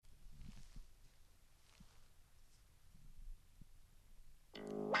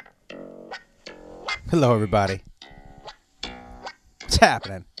Hello, everybody. What's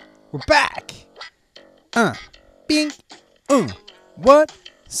happening? We're back. Bing. What?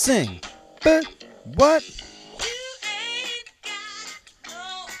 Sing. But what?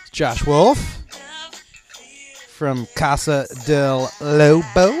 Josh Wolf from Casa del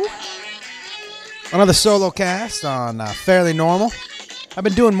Lobo. Another solo cast on Fairly Normal. I've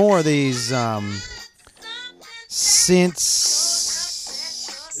been doing more of these since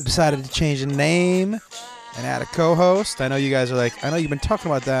I decided to change the name and add a co-host. I know you guys are like, I know you've been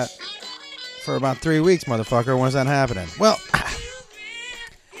talking about that for about 3 weeks, motherfucker. When's that happening? Well,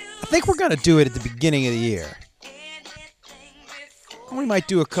 I think we're going to do it at the beginning of the year. We might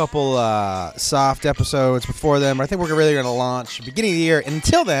do a couple soft episodes before them, but I think we're really going to launch the beginning of the year. And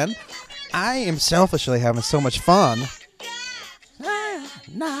until then, I am selfishly having so much fun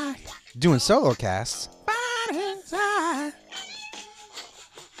doing solo casts.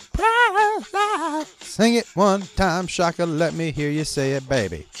 Sing it one time, Shaka, let me hear you say it,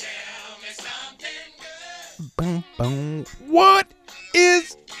 baby. Boom, boom. What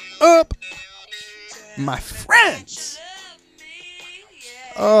is up, my friends?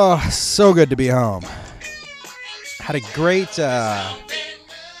 Oh, so good to be home. Had a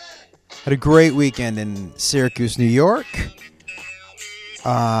great weekend in Syracuse, New York.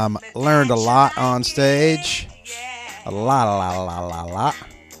 Learned a lot on stage. A lot.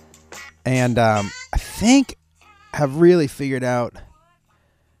 And I think have really figured out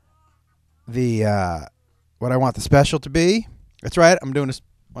the what I want the special to be. That's right. I want to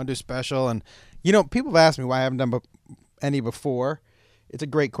do special. And, you know, people have asked me why I haven't done any before. It's a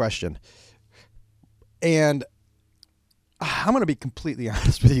great question. And I'm going to be completely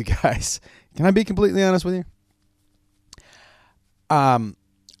honest with you guys. Can I be completely honest with you? I'm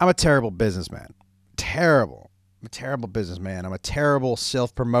a terrible businessman. I'm a terrible businessman. I'm a terrible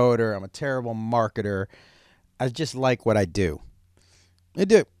self-promoter. I'm a terrible marketer. I just like what I do. I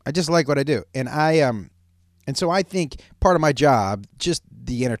do. I just like what I do. And and so I think part of my job, just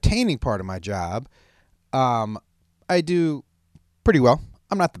the entertaining part of my job, I do pretty well.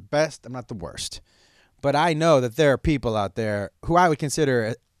 I'm not the best. I'm not the worst. But I know that there are people out there who I would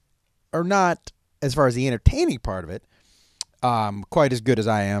consider are not, as far as the entertaining part of it, quite as good as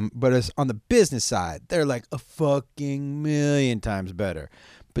I am. But as on the business side, they're like a fucking million times better.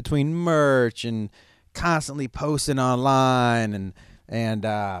 Between merch and constantly posting online and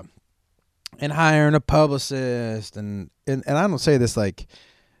hiring a publicist and I don't say this like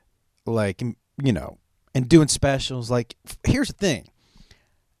you know, and doing specials. Like, here's the thing.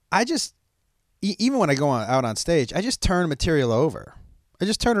 I just, even when I go out on stage, I just turn material over. I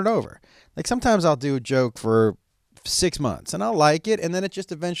just turn it over. Like, sometimes I'll do a joke for 6 months and I'll like it, and then it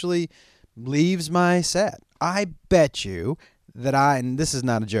just eventually leaves my set. I bet you that and this is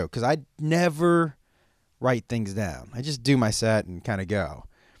not a joke, because I never write things down. I just do my set and kind of go.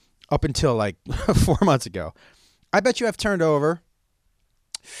 Up until like 4 months ago. I bet you I've turned over,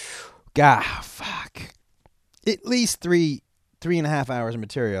 at least three and a half hours of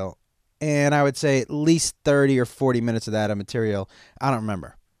material. And I would say at least 30 or 40 minutes of that of material, I don't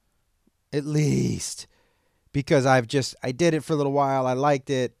remember. At least. Because I did it for a little while, I liked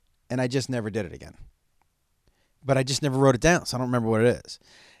it, and I just never did it again. But I just never wrote it down, so I don't remember what it is.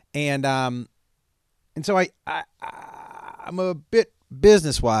 And so I'm a bit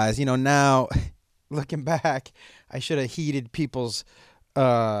business-wise, you know, now looking back, I should have heeded people's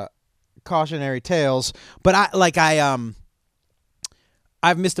cautionary tales. But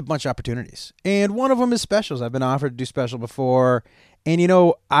I've missed a bunch of opportunities. And one of them is specials. I've been offered to do special before. And, you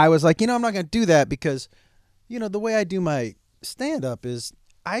know, I was like, you know, I'm not going to do that because, you know, the way I do my stand-up is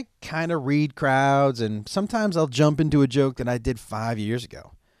I kind of read crowds, and sometimes I'll jump into a joke that I did 5 years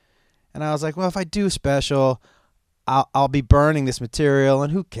ago. And I was like, well, if I do special, I'll be burning this material,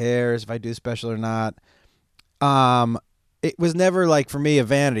 and who cares if I do special or not. It was never, like, for me, a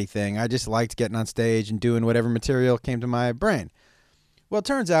vanity thing. I just liked getting on stage and doing whatever material came to my brain. Well, it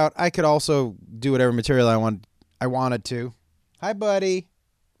turns out I could also do whatever material I wanted to. Hi, buddy.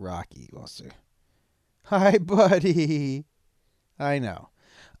 Rocky wants to. Hi, buddy. I know.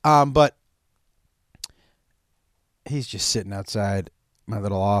 But he's just sitting outside my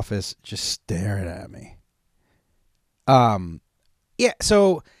little office, just staring at me. Yeah,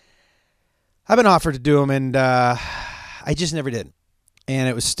 so I've been offered to do them, and I just never did. And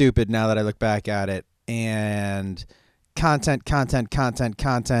it was stupid now that I look back at it. And content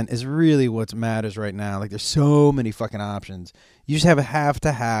is really what matters right now. Like, there's so many fucking options. You just have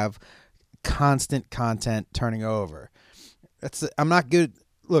to have constant content turning over. I'm not good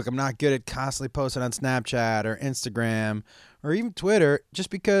at constantly posting on Snapchat or Instagram or even Twitter, just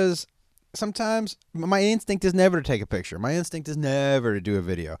because sometimes my instinct is never to take a picture. My instinct is never to do a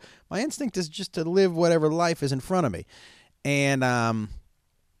video. My instinct is just to live whatever life is in front of me. And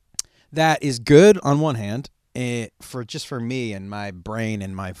that is good on one hand, for me and my brain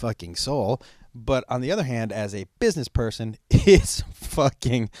and my fucking soul. But on the other hand, as a business person, it's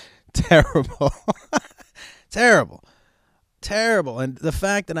fucking terrible. Terrible. And the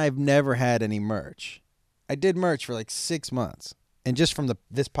fact that I've never had any merch. I did merch for like 6 months, and just from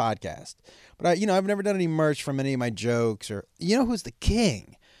this podcast. But I've never done any merch from any of my jokes, or who's the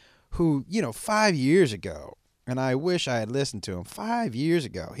king? Who 5 years ago, and I wish I had listened to him 5 years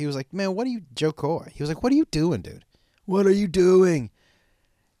ago. He was like, "Man, Joe Coy?" He was like, "What are you doing, dude? What are you doing?"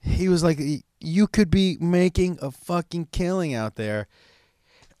 He was like, "You could be making a fucking killing out there."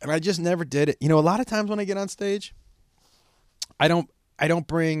 And I just never did it. A lot of times when I get on stage, I don't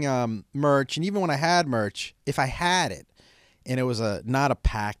bring merch, and even when I had merch, if I had it and it was not a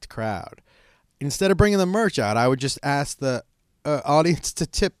packed crowd, instead of bringing the merch out, I would just ask the audience to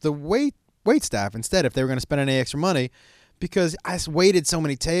tip the wait staff instead if they were going to spend any extra money, because I waited so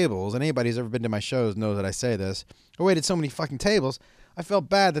many tables, and anybody who's ever been to my shows knows that I say this. I waited so many fucking tables, I felt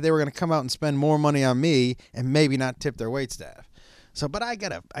bad that they were going to come out and spend more money on me and maybe not tip their wait staff. So, but I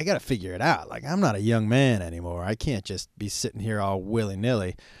gotta figure it out. Like, I'm not a young man anymore. I can't just be sitting here all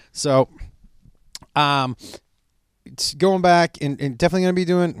willy-nilly. So, it's going back and definitely gonna be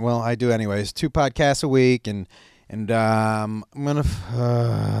doing. Well, I do anyways. 2 podcasts a week, and I'm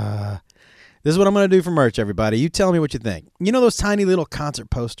gonna. This is what I'm gonna do for merch, everybody. You tell me what you think. You know those tiny little concert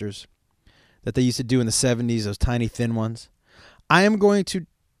posters that they used to do in the 70s? Those tiny thin ones. I am going to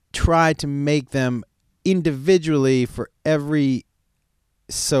try to make them individually for every.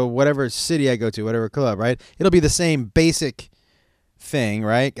 So whatever city I go to, whatever club, right? It'll be the same basic thing,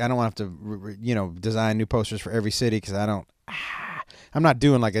 right? I don't want to have to, design new posters for every city, because I'm not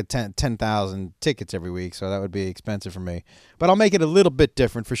doing like a 10,000 tickets every week, so that would be expensive for me. But I'll make it a little bit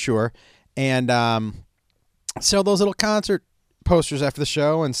different for sure, and sell those little concert posters after the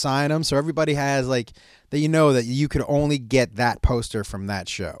show and sign them, so everybody has like that. That you could only get that poster from that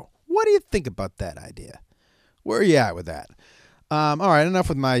show. What do you think about that idea? Where are you at with that? All right, enough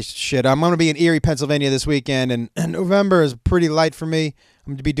with my shit. I'm going to be in Erie, Pennsylvania this weekend, and November is pretty light for me.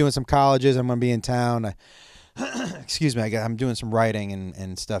 I'm going to be doing some colleges. I'm going to be in town. Excuse me. I'm doing some writing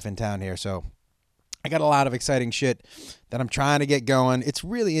and stuff in town here, so I got a lot of exciting shit that I'm trying to get going. It's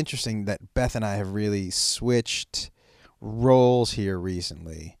really interesting that Beth and I have really switched roles here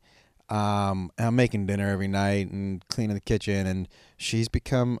recently. I'm making dinner every night and cleaning the kitchen, and she's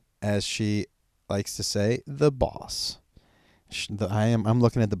become, as she likes to say, the boss. I'm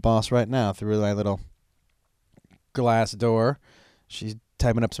looking at the boss right now through my little glass door. She's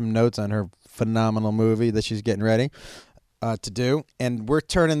typing up some notes on her phenomenal movie that she's getting ready to do. And we're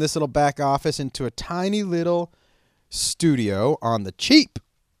turning this little back office into a tiny little studio on the cheap.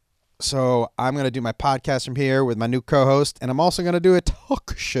 So I'm going to do my podcast from here with my new co-host, and I'm also going to do a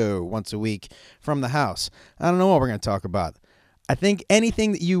talk show once a week from the house. I don't know what we're going to talk about. I think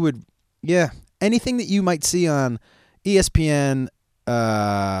anything that you might see on ESPN,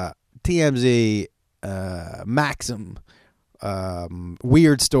 TMZ, Maxim,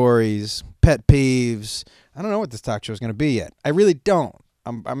 weird stories, pet peeves. I don't know what this talk show is going to be yet. I really don't.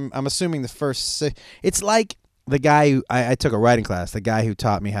 I'm assuming the first it's like the guy who I took a writing class, the guy who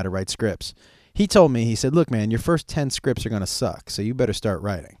taught me how to write scripts. He told me, he said, "Look, man, your first 10 scripts are going to suck, so you better start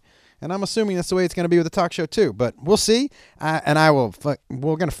writing." And I'm assuming that's the way it's going to be with the talk show too. But we'll see. We're going to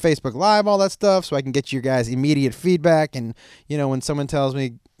Facebook Live all that stuff so I can get you guys immediate feedback. And, when someone tells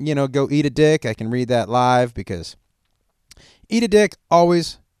me, go eat a dick, I can read that live, because eat a dick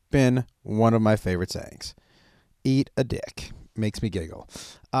always been one of my favorite sayings. Eat a dick. Makes me giggle.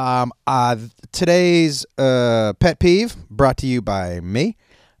 Today's pet peeve brought to you by me,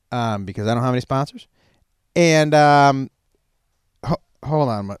 because I don't have any sponsors. And Hold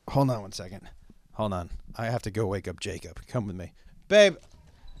on 1 second. Hold on. I have to go wake up Jacob. Come with me. Babe,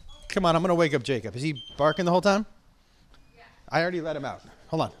 come on. I'm going to wake up Jacob. Is he barking the whole time? Yeah. I already let him out.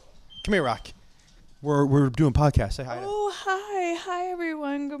 Hold on. Come here, Rock. We're doing podcasts. Say hi. Oh, hi. Hi,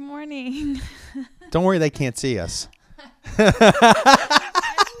 everyone. Good morning. Don't worry. They can't see us.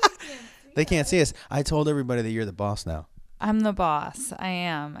 They can't see us. I told everybody that you're the boss now. I'm the boss. I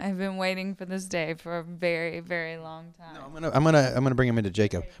am. I've been waiting for this day for a very, very long time. No, I'm gonna bring him into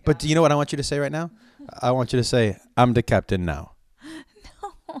Jacob. But do you know what I want you to say right now? I want you to say, "I'm the captain now."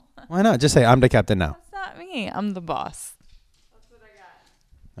 No. Why not? Just say, "I'm the captain now." That's not me. I'm the boss. That's what I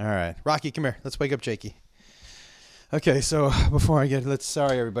got. All right, Rocky, come here. Let's wake up Jakey. Okay, so before I get,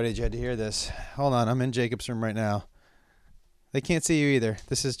 sorry everybody that you had to hear this. Hold on, I'm in Jacob's room right now. They can't see you either.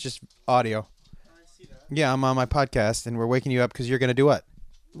 This is just audio. I see that. Yeah, I'm on my podcast, and we're waking you up because you're going to do what?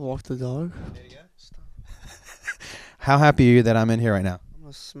 Walk the dog. Stop. How happy are you that I'm in here right now? I'm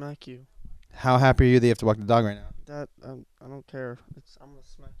gonna smack you. How happy are you that you have to walk the dog right now? That I don't care. I'm gonna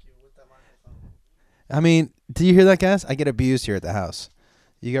smack you with that microphone. I mean, do you hear that, guys? I get abused here at the house.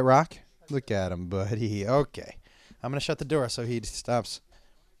 You get rock? Look at him, buddy. Okay. I'm going to shut the door so he stops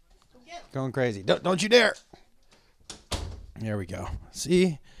going crazy. Don't you dare. There we go.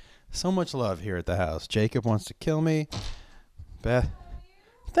 See? So much love here at the house. Jacob wants to kill me. Beth.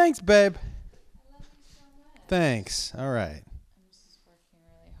 Thanks, babe. Thanks. All right. I'm just working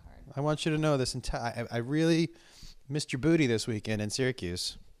really hard. I want you to know this. I really missed your booty this weekend in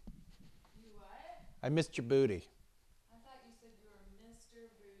Syracuse. You what? I missed your booty. I thought you said you were Mr.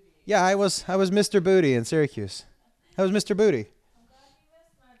 Booty. Yeah, I was Mr. Booty in Syracuse. I was Mr. Booty. I'm glad you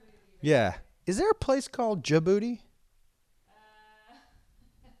missed my booty. Yeah. Is there a place called Djibouti? No.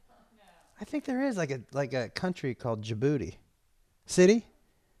 I think there is like a country called Djibouti. City?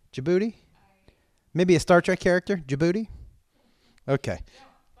 Djibouti? Maybe a Star Trek character? Djibouti? Okay.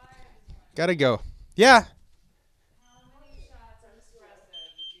 Gotta go. Yeah. How many shots of espresso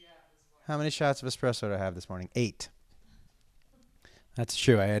did you have this morning? How many shots of espresso did I have this morning? 8. That's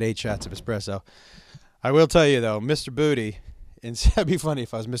true. I had 8 shots of espresso. I will tell you, though, Mr. Booty, and it'd be funny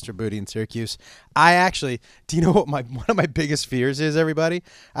if I was Mr. Booty in Syracuse. Do you know what one of my biggest fears is, everybody?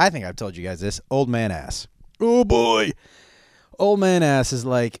 I think I've told you guys this. Old man ass. Oh, boy. Old man ass is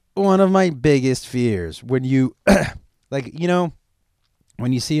like one of my biggest fears. When you,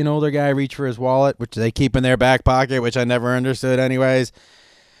 when you see an older guy reach for his wallet, which they keep in their back pocket, which I never understood anyways.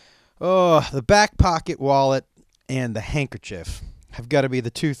 Oh, the back pocket wallet and the handkerchief have got to be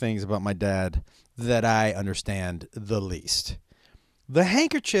the two things about my dad that I understand the least. The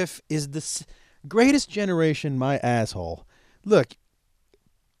handkerchief is the greatest generation, my asshole. Look,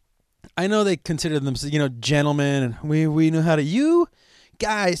 I know they consider themselves, gentlemen, and we know how to. You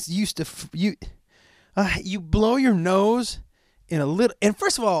guys used to you blow your nose in a little. And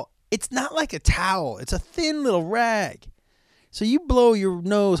first of all, it's not like a towel; it's a thin little rag. So you blow your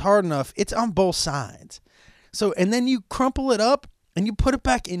nose hard enough, it's on both sides. So and then you crumple it up and you put it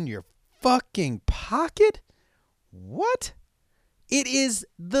back in your fucking pocket. What? It is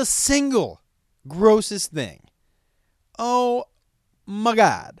the single grossest thing. Oh my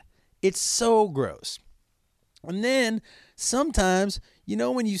God. It's so gross. And then sometimes,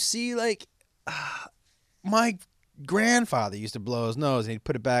 when you see my grandfather used to blow his nose and he'd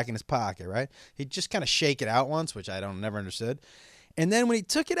put it back in his pocket, right? He'd just kind of shake it out once, which I never understood. And then when he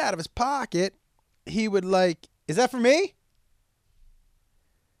took it out of his pocket, he would is that for me?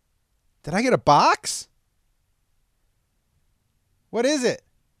 Did I get a box? What is it?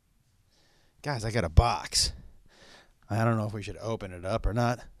 Guys, I got a box. I don't know if we should open it up or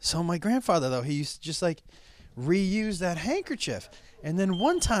not. So my grandfather, though, he used to just reuse that handkerchief. And then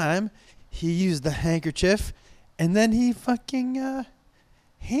one time he used the handkerchief and then he fucking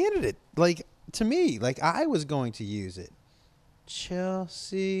handed it to me. I was going to use it.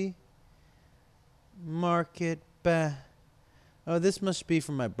 Chelsea Market Oh, this must be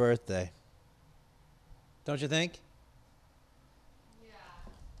for my birthday. Don't you think?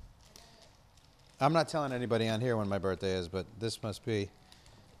 I'm not telling anybody on here when my birthday is, but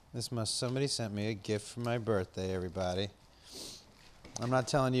somebody sent me a gift for my birthday, everybody. I'm not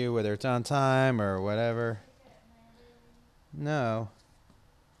telling you whether it's on time or whatever. No.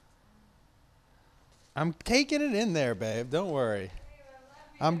 I'm taking it in there, babe. Don't worry.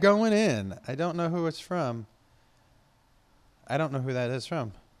 I'm going in. I don't know who it's from. I don't know who that is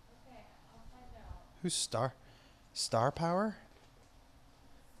from. Okay, I'll find out. Who's Star Power?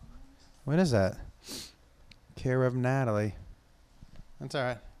 What is that? Care of Natalie. That's all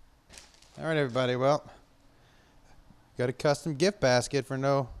right. All right, everybody. Well, got a custom gift basket for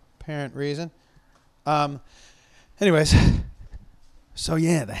no apparent reason. Anyways, so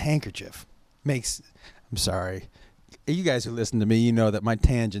yeah, the handkerchief makes. I'm sorry, you guys who listen to me, you know that my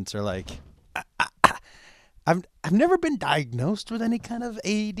tangents are I've never been diagnosed with any kind of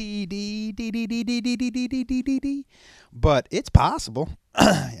ADD, but it's possible.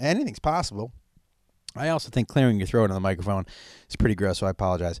 Anything's possible. I also think clearing your throat on the microphone is pretty gross, so I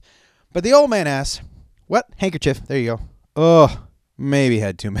apologize. But the old man asks, what? Handkerchief. There you go. Oh, maybe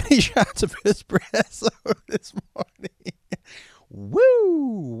had too many shots of espresso this morning.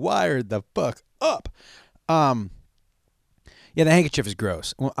 Woo! Wired the fuck up. Yeah, the handkerchief is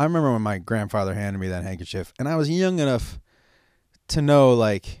gross. Well, I remember when my grandfather handed me that handkerchief, and I was young enough to know,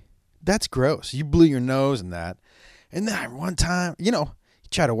 that's gross. You blew your nose in that. And then one time, you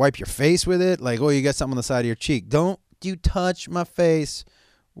try to wipe your face with it. You got something on the side of your cheek. Don't you touch my face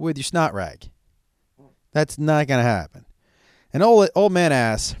with your snot rag. That's not going to happen. An old man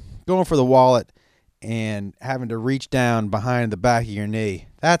ass going for the wallet and having to reach down behind the back of your knee.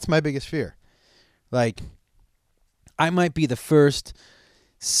 That's my biggest fear. Like, I might be the first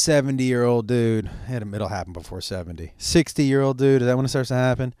 70-year-old dude. It'll happen before 70. 60-year-old dude. Is that when it starts to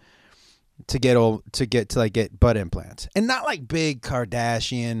happen? To get butt implants. And not like big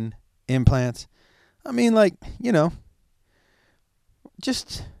Kardashian implants. I mean, like, you know,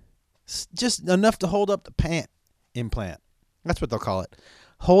 just enough to hold up the pant implant. That's what they'll call it.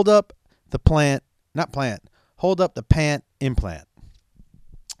 Hold up the plant, not plant. Hold up the pant implant.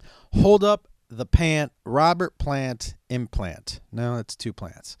 Hold up the pant Robert Plant implant. No, it's 2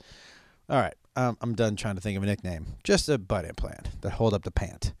 plants. All right, I'm done trying to think of a nickname. Just a butt implant that hold up the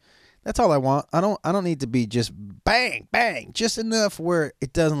pant. That's all I want. I don't need to be just bang, bang, just enough where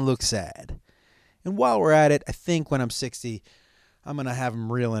it doesn't look sad. And while we're at it, I think when I'm 60, I'm going to have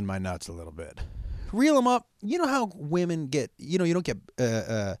them reel in my nuts a little bit. Reel them up. You know how women get, you don't get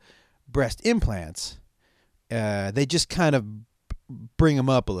breast implants. They just kind of bring them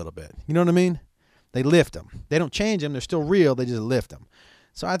up a little bit. You know what I mean? They lift them. They don't change them. They're still real. They just lift them.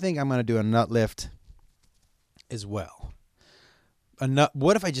 So I think I'm going to do a nut lift as well.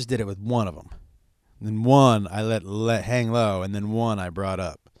 What if I just did it with one of them? And then one I let hang low, and then one I brought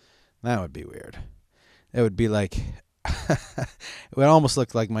up. That would be weird. It would be like, it would almost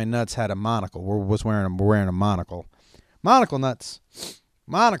look like my nuts had a monocle. We're wearing a monocle. Monocle nuts.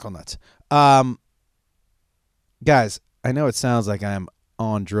 Guys, I know it sounds like I'm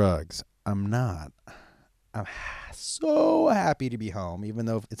on drugs. I'm not. I'm so happy to be home, even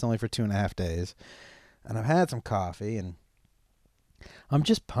though it's only for 2.5 days. And I've had some coffee, and I'm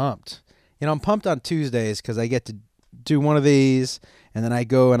just pumped. I'm pumped on Tuesdays because I get to do one of these, and then I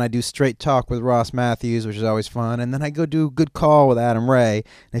go and I do Straight Talk with Ross Matthews, which is always fun, and then I go do Good Call with Adam Ray.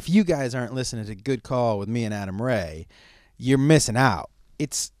 And if you guys aren't listening to Good Call with me and Adam Ray, you're missing out.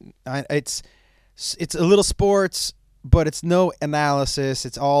 It's a little sports, but it's no analysis.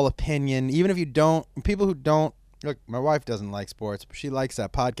 It's all opinion. Even if you don't, people who don't, look, my wife doesn't like sports, but she likes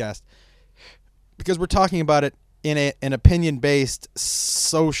that podcast because we're talking about it in an opinion-based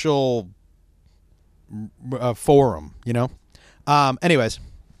social forum, Anyways,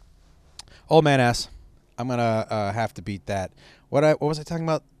 old man ass. I'm gonna have to beat that. What was I talking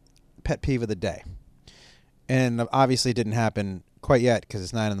about? Pet peeve of the day, and obviously it didn't happen quite yet because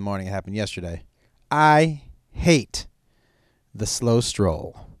it's 9 a.m. It happened yesterday. I hate the slow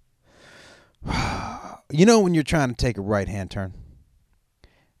stroll. When you're trying to take a right-hand turn,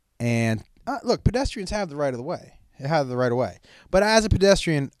 and look, pedestrians have the right of the way. They have the right of way. But as a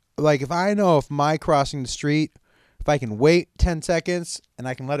pedestrian, like if I know if my crossing the street, if I can wait 10 seconds and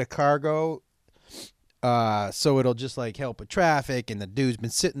I can let a car go, so it'll just like help with traffic, and the dude's been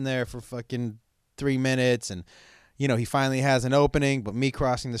sitting there for fucking 3 minutes, and he finally has an opening, but me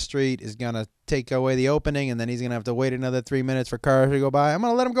crossing the street is going to take away the opening, and then he's going to have to wait another 3 minutes for cars to go by. I'm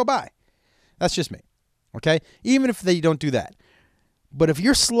going to let him go by. That's just me. Okay? Even if they don't do that. But if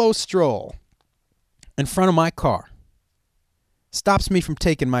your slow stroll in front of my car stops me from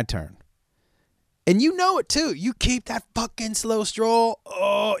taking my turn, and you know it too, you keep that fucking slow stroll.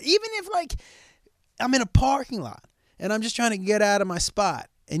 Oh, even if like I'm in a parking lot and I'm just trying to get out of my spot,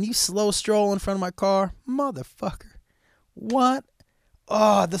 and you slow stroll in front of my car, motherfucker. What?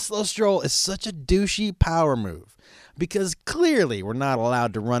 Oh, the slow stroll is such a douchey power move because clearly we're not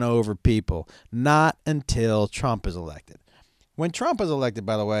allowed to run over people, not until Trump is elected. When Trump is elected,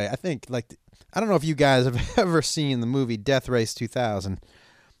 by the way, I think, I don't know if you guys have ever seen the movie Death Race 2000,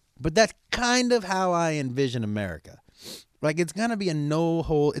 but that's kind of how I envision America. Like, it's going to be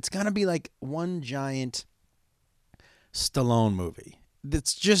it's going to be like one giant Stallone movie.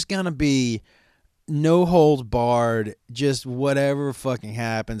 It's just going to be no holds barred, just whatever fucking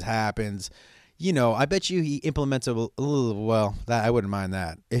happens. I bet you he implements that I wouldn't mind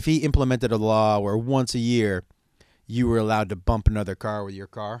that. If he implemented a law where once a year you were allowed to bump another car with your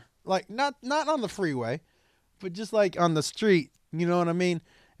car. Like, not on the freeway, but just like on the street, you know what I mean?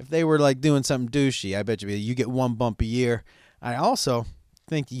 If they were like doing something douchey, I bet you get one bump a year. I also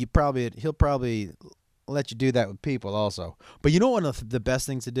think he'll probably let you do that with people also. But you know one of the best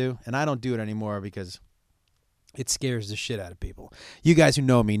things to do? And I don't do it anymore because it scares the shit out of people. You guys who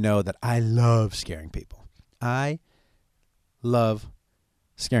know me know that I love scaring people. I love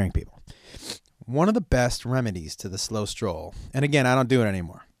scaring people. One of the best remedies to the slow stroll, and again, I don't do it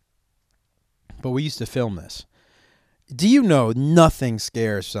anymore, but we used to film this. Do you know nothing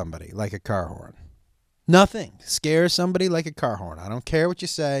scares somebody like a car horn? Nothing scares somebody like a car horn. I don't care what you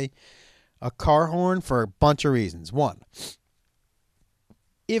say. a car horn for a bunch of reasons. One,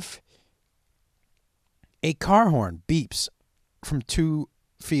 if a car horn beeps from 2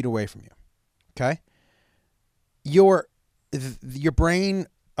 feet away from you, okay, your brain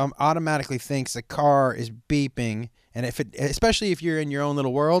automatically thinks the car is beeping, and especially if you're in your own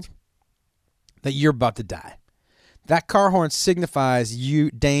little world, that you're about to die. That car horn signifies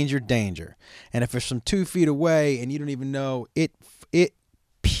you danger. And if it's from 2 feet away and you don't even know, it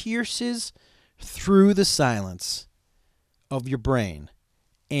pierces through the silence of your brain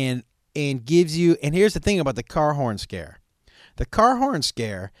and gives you. And here's the thing about the car horn scare. The car horn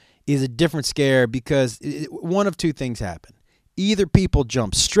scare is a different scare because one of 2 things happen. Either people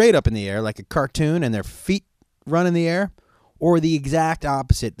jump straight up in the air like a cartoon and their feet run in the air, or the exact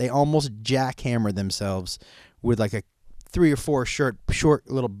opposite. They almost jackhammer themselves with like a 3 or 4 short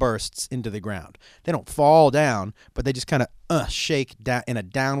little bursts into the ground. They don't fall down, but they just kind of shake down in a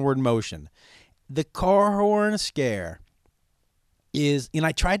downward motion. The car horn scare is, and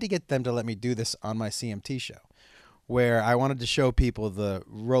I tried to get them to let me do this on my CMT show, where I wanted to show people the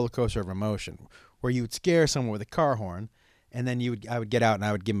roller coaster of emotion, where you would scare someone with a car horn, and then I would get out and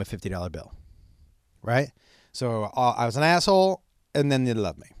I would give them a $50 bill, right? So I was an asshole, and then they'd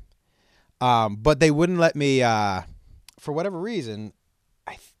love me. But they wouldn't let me, for whatever reason,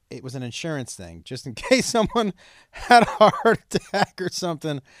 it was an insurance thing, just in case someone had a heart attack or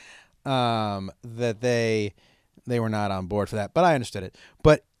something, that they were not on board for that. But I understood it.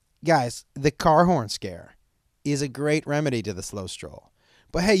 But, guys, the car horn scare is a great remedy to the slow stroll.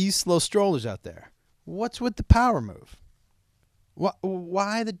 But, hey, you slow strollers out there, what's with the power move?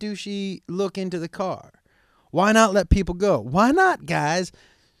 Why the douchey look into the car? Why not let people go? Why not, guys?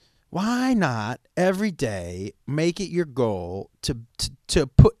 Why not every day make it your goal to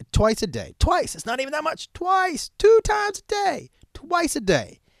put twice a day? Twice. It's not even that much. Twice. 2 times a day. Twice a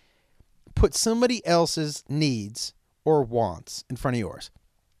day. Put somebody else's needs or wants in front of yours.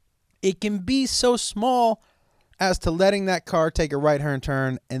 It can be so small as to letting that car take a right-hand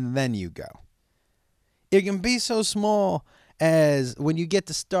turn and then you go. It can be so small as when you get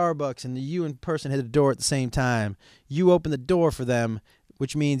to Starbucks and you and person hit the door at the same time, you open the door for them,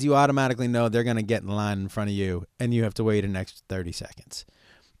 which means you automatically know they're going to get in line in front of you and you have to wait an extra 30 seconds.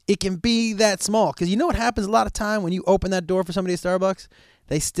 It can be that small because you know what happens a lot of time when you open that door for somebody at Starbucks?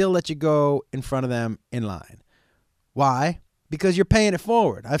 They still let you go in front of them in line. Why? Because you're paying it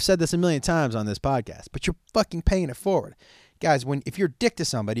forward. I've said this a million times on this podcast, but you're fucking paying it forward. Guys, if you're a dick to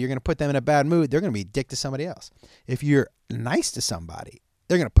somebody, you're going to put them in a bad mood. They're going to be a dick to somebody else. If you're nice to somebody,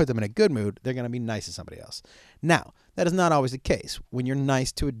 they're going to put them in a good mood. They're going to be nice to somebody else. Now, that is not always the case. When you're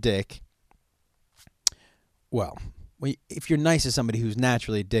nice to a dick, well, if you're nice to somebody who's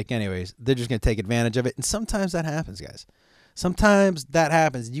naturally a dick anyways, they're just going to take advantage of it. And sometimes that happens, guys. Sometimes that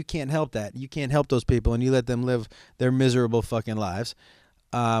happens. You can't help that. You can't help those people, and you let them live their miserable fucking lives.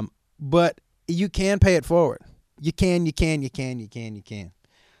 But you can pay it forward. You can.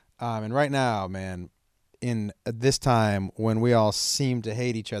 And right now, man, in this time when we all seem to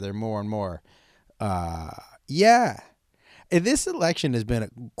hate each other more and more, this election has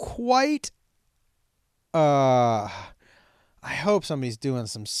been quite, I hope somebody's doing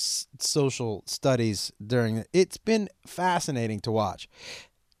some social studies during it. It's been fascinating to watch.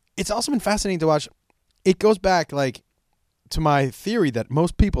 It's also been fascinating to watch. It goes back like to my theory that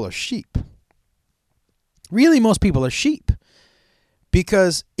most people are sheep. Really, most people are sheep.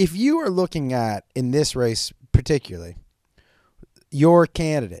 Because if you are looking at, in this race particularly, your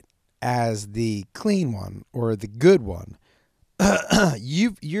candidate as the clean one or the good one,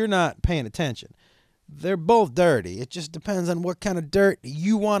 you're not paying attention. They're both dirty. It just depends on what kind of dirt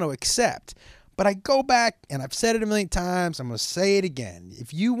you want to accept. But I go back, and I've said it a million times, I'm going to say it again.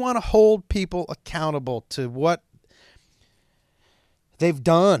 If you want to hold people accountable to what they've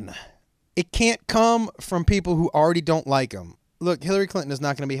done, it can't come from people who already don't like them. Look, Hillary Clinton is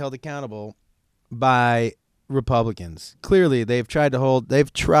not going to be held accountable by Republicans. Clearly, they've tried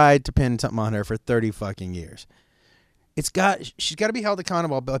to pin something on her for 30 fucking years. She's got to be held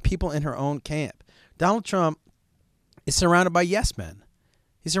accountable by people in her own camp. Donald Trump is surrounded by yes men.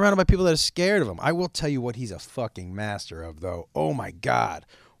 He's surrounded by people that are scared of him. I will tell you what he's a fucking master of, though. Oh my God.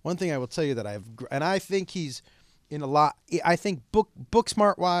 One thing I will tell you that I think he's in a lot. I think book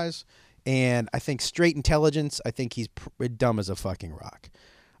smart wise, and I think straight intelligence. I think he's dumb as a fucking rock.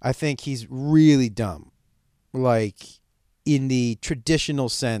 I think he's really dumb, like in the traditional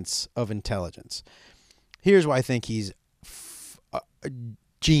sense of intelligence. Here's why I think he's a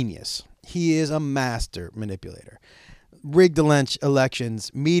genius. He is a master manipulator. Rigged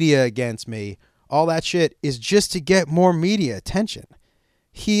elections, media against me, all that shit is just to get more media attention.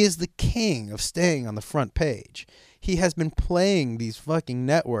 He is the king of staying on the front page. He has been playing these fucking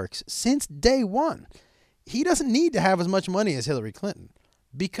networks since day one. He doesn't need to have as much money as Hillary Clinton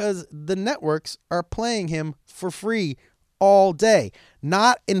because the networks are playing him for free all day,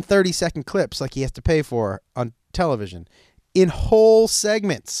 not in 30-second clips like he has to pay for on television, in whole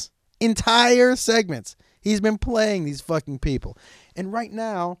segments, entire segments. He's been playing these fucking people. And right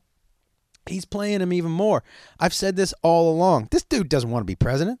now, he's playing them even more. I've said this all along. This dude doesn't want to be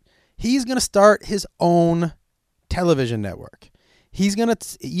president. He's going to start his own television network. He's going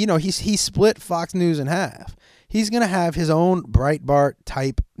to, he split Fox News in half. He's going to have his own Breitbart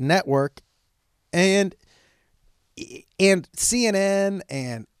type network, and CNN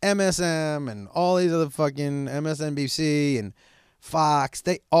and MSM and all these other fucking MSNBC and Fox,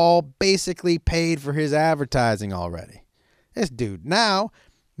 they all basically paid for his advertising already. This dude now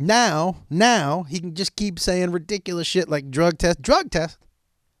he can just keep saying ridiculous shit like drug test.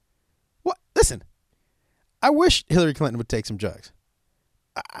 What? Listen, I wish Hillary Clinton would take some drugs.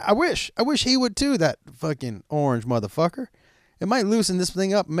 I wish he would too, that fucking orange motherfucker. It might loosen this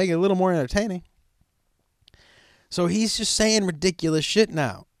thing up and make it a little more entertaining. So he's just saying ridiculous shit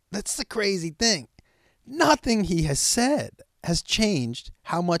now. That's the crazy thing. Nothing he has said has changed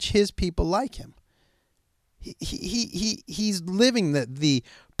how much his people like him. He's living the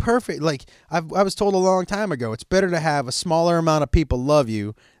perfect, like I was told a long time ago, it's better to have a smaller amount of people love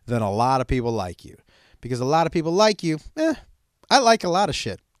you than a lot of people like you. Because a lot of people like you, I like a lot of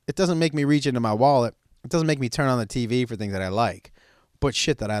shit. It doesn't make me reach into my wallet. It doesn't make me turn on the TV for things that I like. But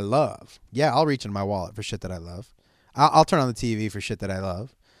shit that I love, yeah, I'll reach into my wallet for shit that I love. I'll turn on the TV for shit that I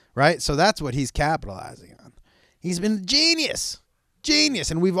love, right? So that's what he's capitalizing on. He's been a genius,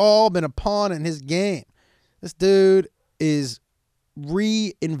 and we've all been a pawn in his game. This dude is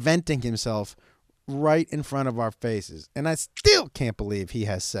reinventing himself right in front of our faces, and I still can't believe he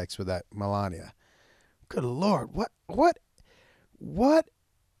has sex with that Melania. Good Lord, what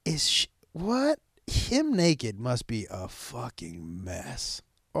is what? Him naked must be a fucking mess.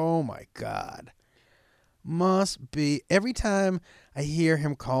 Oh my God. Must be. Every time I hear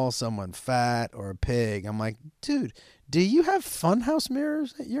him call someone fat or a pig, I'm like, dude, do you have funhouse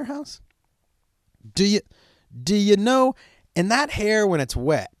mirrors at your house? Do you know? And that hair when it's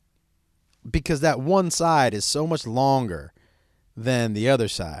wet, because that one side is so much longer than the other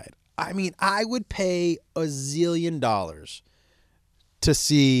side. I mean, I would pay $1 zillion to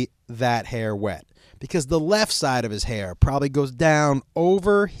see that hair wet, because the left side of his hair probably goes down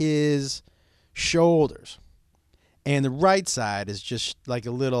over his shoulders, and the right side is just like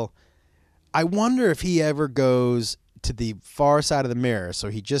a little. I wonder if he ever goes to the far side of the mirror so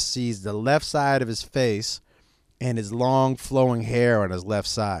he just sees the left side of his face and his long flowing hair on his left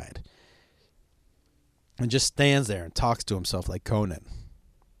side, and just stands there and talks to himself like Conan.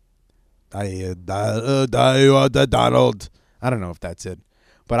 Donald. I don't know if that's it,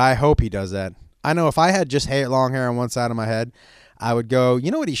 but I hope he does that. I know if I had just long hair on one side of my head, I would go,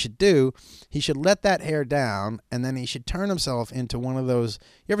 you know what he should do? He should let that hair down, and then he should turn himself into one of those.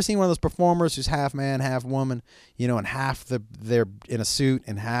 You ever seen one of those performers who's half man, half woman, and half they're in a suit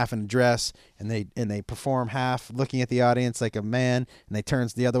and half in a dress, and they perform half looking at the audience like a man, and they turn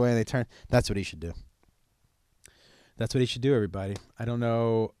the other way and they turn. That's what he should do. That's what he should do, everybody. I don't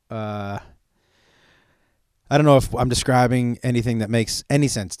know if I'm describing anything that makes any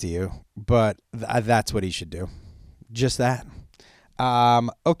sense to you, but that's what he should do. Just that.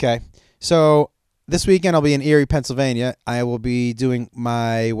 Okay. So this weekend I'll be in Erie, Pennsylvania. I will be doing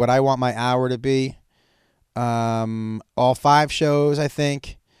what I want my hour to be. All 5 shows, I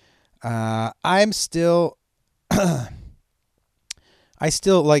think. I'm still,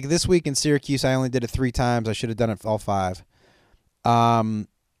 like this week in Syracuse, I only did it 3 times. I should have done it all 5.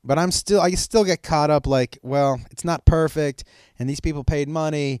 But I still get caught up like, well, it's not perfect, and these people paid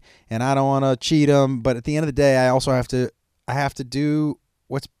money, and I don't want to cheat them. But at the end of the day, I also have to do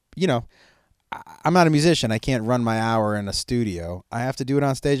what's, I'm not a musician. I can't run my hour in a studio. I have to do it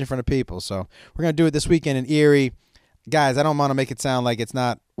on stage in front of people. So we're going to do it this weekend in Erie. Guys, I don't want to make it sound like it's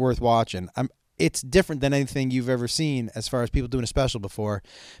not worth watching. It's different than anything you've ever seen as far as people doing a special before,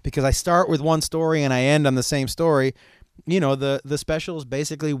 because I start with one story and I end on the same story. The special is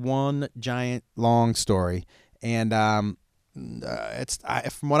basically one giant long story, and from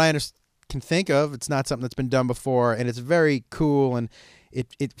what I can think of, it's not something that's been done before, and it's very cool, and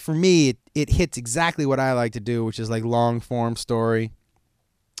it for me it hits exactly what I like to do, which is like long form story,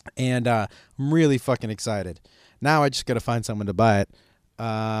 and I'm really fucking excited. Now I just got to find someone to buy it,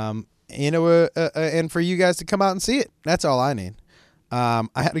 and for you guys to come out and see it. That's all I need. I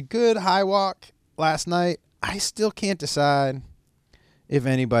had a good high walk last night. I still can't decide if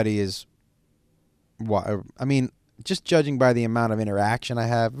anybody is, I mean, just judging by the amount of interaction I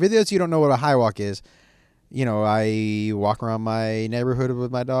have. For those you don't know what a high walk is, you know, I walk around my neighborhood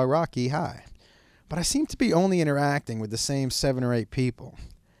with my dog Rocky. Hi. But I seem to be only interacting with the same 7 or 8 people.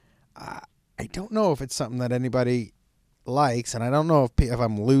 I don't know if it's something that anybody likes, and I don't know if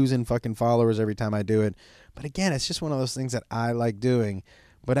I'm losing fucking followers every time I do it. But again, it's just one of those things that I like doing.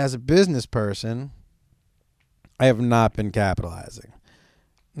 But as a business person, I have not been capitalizing.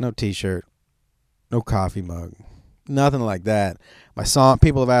 No t-shirt, no coffee mug, nothing like that. My song,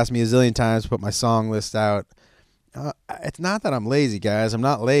 people have asked me a zillion times to put my song list out. It's not that I'm lazy, guys. I'm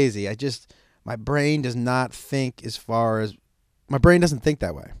not lazy. My brain does not think my brain doesn't think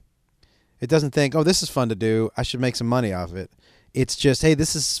that way. It doesn't think, oh, this is fun to do. I should make some money off of it. It's just, hey,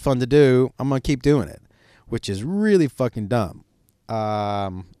 this is fun to do. I'm going to keep doing it, which is really fucking dumb.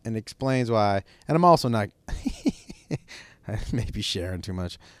 And explains why. And I'm also not, I may be sharing too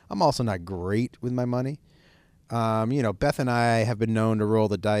much. I'm also not great with my money. Beth and I have been known to roll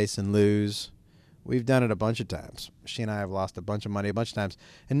the dice and lose. We've done it a bunch of times. She and I have lost a bunch of money a bunch of times.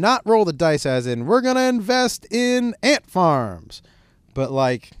 And not roll the dice as in, we're going to invest in ant farms. But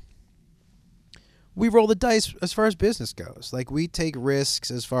like, we roll the dice as far as business goes. Like, we take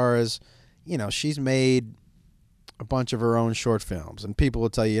risks as far as, she's made a bunch of her own short films. And people will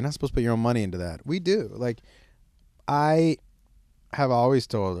tell you, you're not supposed to put your own money into that. We do. Like, I have always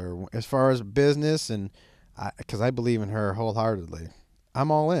told her, as far as business, and because I believe in her wholeheartedly,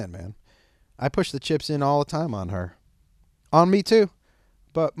 I'm all in, man. I push the chips in all the time on her. On me, too.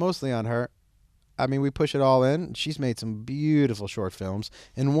 But mostly on her. I mean, we push it all in. She's made some beautiful short films.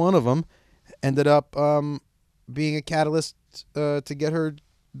 And one of them ended up being a catalyst to get her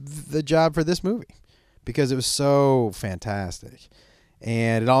the job for this movie because it was so fantastic.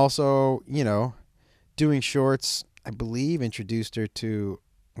 And it also, doing shorts, I believe, introduced her to,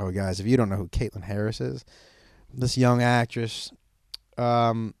 oh, guys, if you don't know who Caitlin Harris is, this young actress,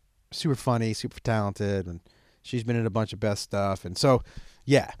 super funny, super talented, and she's been in a bunch of best stuff. And so,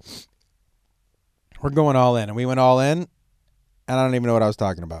 yeah, we're going all in. And we went all in, and I don't even know what I was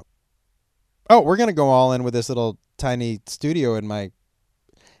talking about. Oh, we're going to go all in with this little tiny studio in my...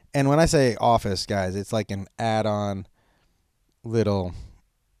 And when I say office, guys, it's like an add-on little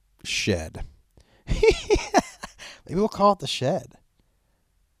shed. Maybe we'll call it The Shed.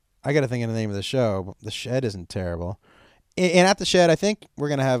 I got to think of the name of the show. The Shed isn't terrible. And at The Shed, I think I'm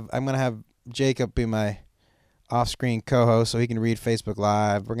going to have Jacob be my off-screen co-host so he can read Facebook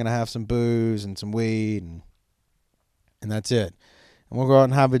Live. We're going to have some booze and some weed, and that's it. And we'll go out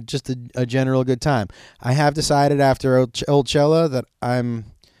and have just a general good time. I have decided after Old Cella that I'm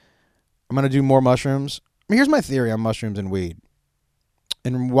going to do more mushrooms. I mean, here's my theory on mushrooms and weed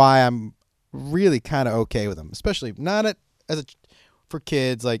and why I'm really kind of okay with them, especially not for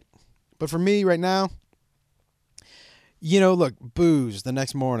kids, but for me right now, look, booze the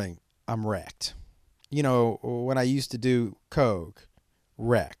next morning, I'm wrecked. When I used to do coke,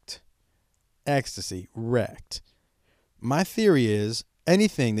 wrecked. Ecstasy, wrecked. My theory is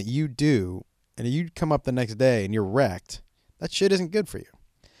anything that you do and you come up the next day and you're wrecked, that shit isn't good for you.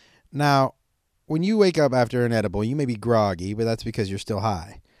 Now, when you wake up after an edible, you may be groggy, but that's because you're still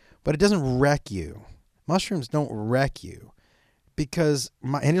high. But it doesn't wreck you. Mushrooms don't wreck you. Because,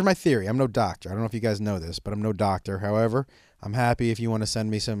 and here's my theory. I'm no doctor. I don't know if you guys know this, but I'm no doctor. However, I'm happy if you want to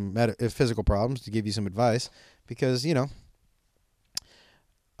send me some physical problems to give you some advice. Because, that's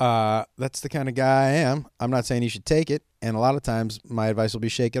the kind of guy I am. I'm not saying you should take it. And a lot of times my advice will be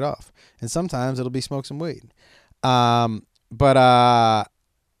shake it off. And sometimes it'll be smoke some weed. But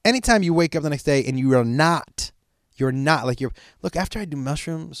anytime you wake up the next day and you're not look, after I do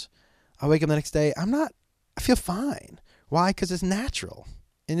mushrooms, I wake up the next day, I feel fine. Why? Because it's natural.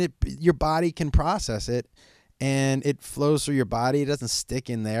 And your body can process it and it flows through your body. It doesn't stick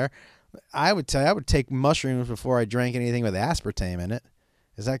in there. I would take mushrooms before I drank anything with aspartame in it.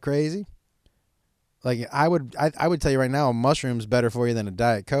 Is that crazy? Like I would tell you right now, a mushroom's better for you than a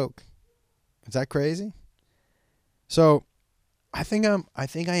Diet Coke. Is that crazy? So I think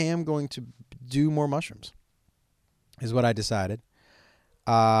I am going to do more mushrooms. Is what I decided.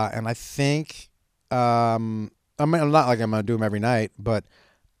 And I think I'm not like I'm gonna do them every night, but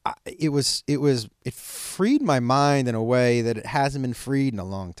it freed my mind in a way that it hasn't been freed in a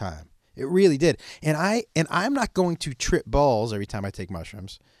long time. It really did. And I'm not going to trip balls every time I take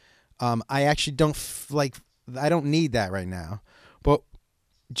mushrooms. I actually don't I don't need that right now. But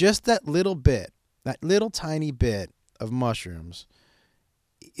just that little tiny bit of mushrooms,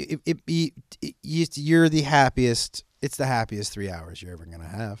 you're the happiest. It's the happiest 3 hours you're ever going to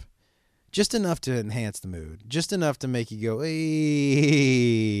have. Just enough to enhance the mood. Just enough to make you go,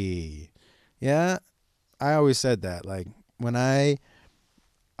 hey. Yeah, I always said that. Like, when I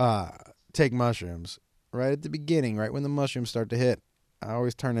take mushrooms, right at the beginning, right when the mushrooms start to hit, I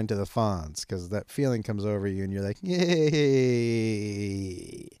always turn into the Fonz because that feeling comes over you and you're like, yay.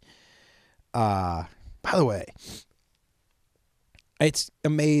 By the way, it's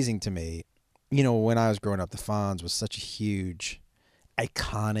amazing to me. You know, when I was growing up, the Fonz was such a huge,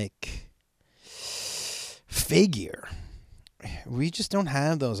 iconic figure. We just don't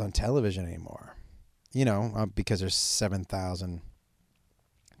have those on television anymore. You know, because there's 7,000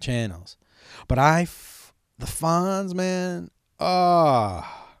 channels. But the Fonz, man,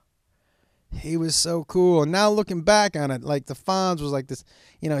 he was so cool. And now looking back on it, like the Fonz was like this,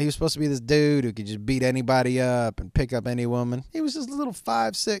 you know, he was supposed to be this dude who could just beat anybody up and pick up any woman. He was just a little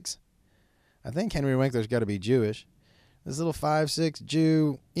 5'6". I think Henry Winkler's got to be Jewish. This little 5'6"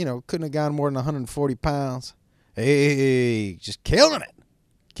 Jew, you know, couldn't have gone more than 140 pounds. Hey, just killing it.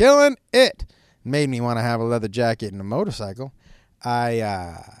 Killing it. Made me want to have a leather jacket and a motorcycle.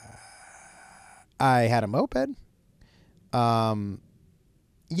 I had a moped.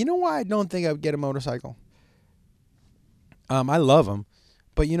 You know why I don't think I would get a motorcycle? I love them.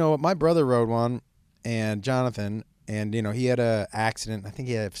 But you know what? My brother rode one, and Jonathan, and you know, he had an accident. I think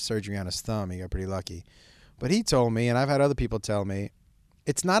he had surgery on his thumb. He got pretty lucky. But he told me, and I've had other people tell me,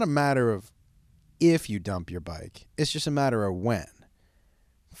 it's not a matter of if you dump your bike. It's just a matter of when.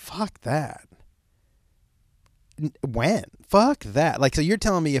 Fuck that. When? Fuck that. Like, so you're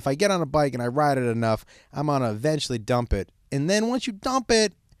telling me if I get on a bike and I ride it enough, I'm going to eventually dump it. And then once you dump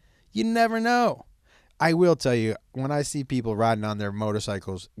it, you never know. I will tell you, when I see people riding on their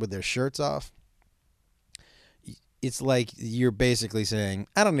motorcycles with their shirts off, it's like you're basically saying,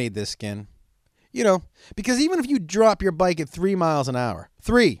 I don't need this skin. You know, because even if you drop your bike at 3 miles an hour,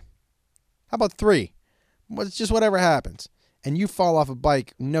 3, how about 3? Well, it's just whatever happens. And you fall off a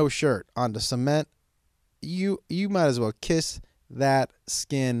bike, no shirt, onto cement, you might as well kiss that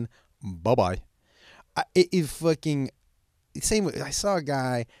skin bye-bye. It fucking, same way, I saw a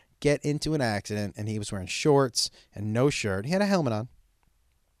guy get into an accident and he was wearing shorts and no shirt. He had a helmet on.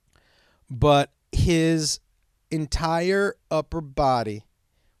 But his entire upper body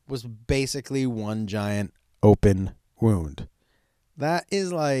was basically one giant open wound. That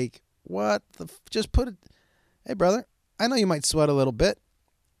is like, what the just put it. Hey, brother, I know you might sweat a little bit,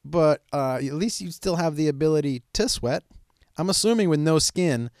 but at least you still have the ability to sweat. I'm assuming with no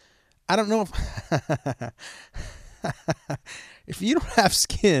skin. I don't know if you don't have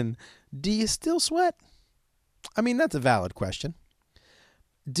skin, do you still sweat? I mean, that's a valid question.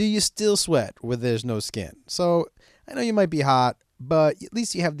 Do you still sweat when there's no skin? So I know you might be hot, but at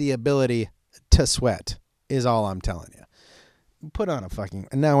least you have the ability to sweat is all I'm telling you. Put on a fucking...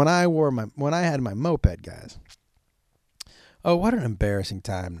 Now, when I had my moped, guys, oh, what an embarrassing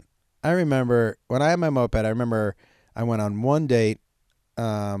time. I remember when I had my moped, I went on one date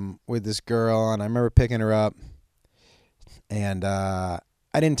with this girl, and I remember picking her up, and I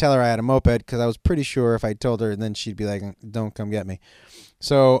didn't tell her I had a moped because I was pretty sure if I told her, then she'd be like, don't come get me.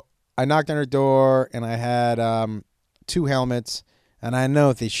 So I knocked on her door, and I had 2 helmets, and I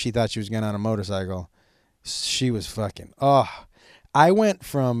know that she thought she was getting on a motorcycle. She was fucking... Oh, I went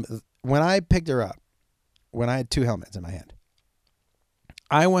from... When I picked her up, when I had 2 helmets in my hand,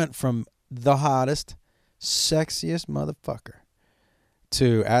 I went from the hottest, sexiest motherfucker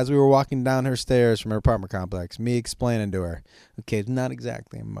to, as we were walking down her stairs from her apartment complex, me explaining to her, okay, it's not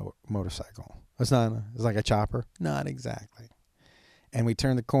exactly a motorcycle. It's like a chopper. Not exactly. And we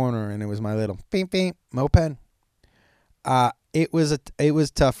turned the corner, and it was my little beep beep moped. It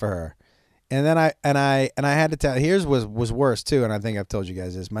was tough for her. And then I had to tell, here's was worse too, and I think I've told you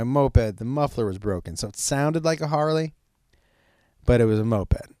guys this. My moped, the muffler was broken, so it sounded like a Harley, but it was a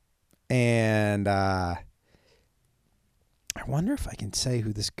moped. And I wonder if I can say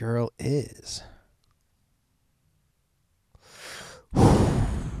who this girl is.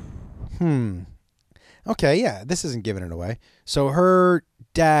 Okay, yeah, this isn't giving it away. So her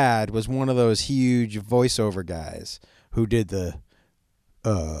dad was one of those huge voiceover guys who did the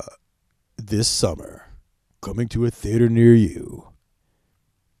this summer, coming to a theater near you.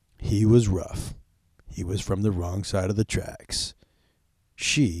 He was rough. He was from the wrong side of the tracks.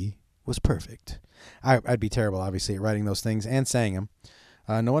 She was perfect. I'd be terrible, obviously, at writing those things and saying them.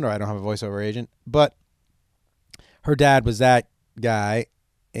 No wonder I don't have a voiceover agent. But her dad was that guy,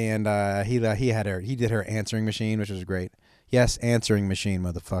 and he did her answering machine, which was great. Yes, answering machine,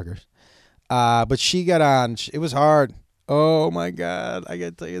 motherfuckers. But she got on. It was hard. Oh, my God. I got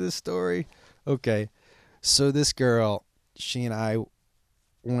to tell you this story. Okay. So this girl, she and I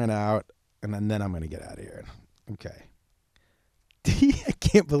went out and then I'm gonna get out of here. Okay. I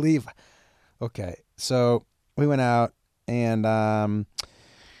can't believe. Okay, so we went out and on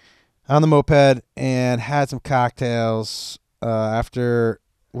the moped and had some cocktails. After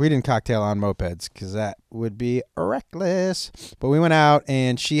we didn't cocktail on mopeds because that would be reckless. But we went out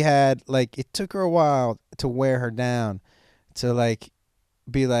and she had like it took her a while to wear her down, to like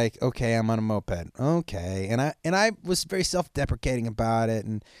be like, okay, I'm on a moped, okay, and I was very self-deprecating about it,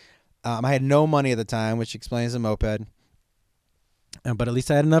 and I had no money at the time, which explains the moped. But at least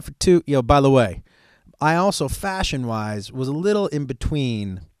I had enough for two. By the way, I also, fashion-wise, was a little in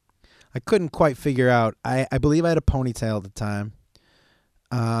between. I couldn't quite figure out. I believe I had a ponytail at the time.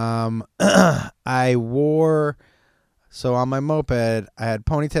 I wore... So on my moped, I had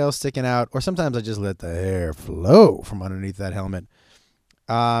ponytails sticking out, or sometimes I just let the hair flow from underneath that helmet.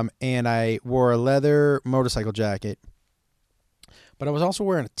 And I wore a leather motorcycle jacket. But I was also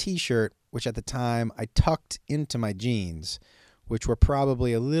wearing a T-shirt, which at the time I tucked into my jeans, which were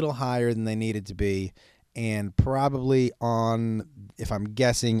probably a little higher than they needed to be, and probably on, if I'm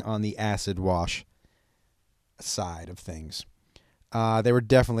guessing, on the acid wash side of things. They were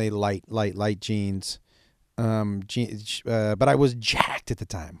definitely light jeans. But I was jacked at the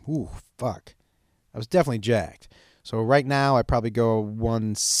time. Ooh, fuck. I was definitely jacked. So right now I probably go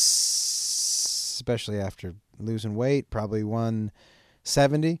especially after losing weight, probably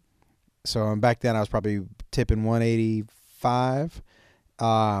 170. So back then I was probably tipping 185.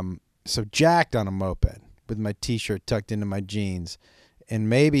 So jacked on a moped with my T-shirt tucked into my jeans and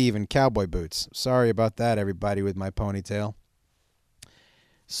maybe even cowboy boots. Sorry about that, everybody, with my ponytail.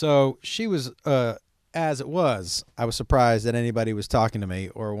 So she was, as it was, I was surprised that anybody was talking to me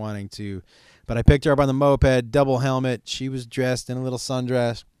or wanting to, but I picked her up on the moped, double helmet. She was dressed in a little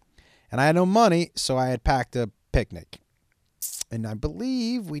sundress, and I had no money, so I had packed a picnic. And I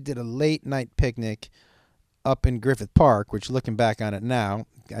believe we did a late night picnic up in Griffith Park, which, looking back on it now,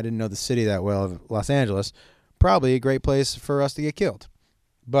 I didn't know the city that well of Los Angeles, probably a great place for us to get killed.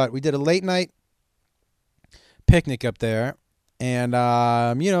 But we did a late night picnic up there, and,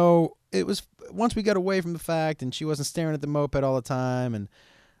 it was, once we got away from the fact and she wasn't staring at the moped all the time, and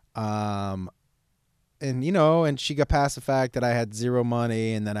she got past the fact that I had zero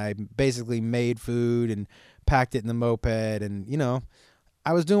money, and then I basically made food and packed it in the moped, and,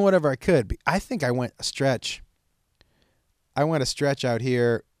 I was doing whatever I could. I think I went a stretch. I went a stretch out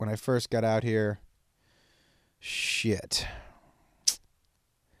here when I first got out here. Shit.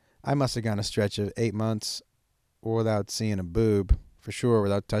 I must have gone a stretch of 8 months without seeing a boob, for sure,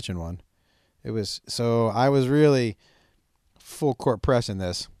 without touching one. So I was really full court press in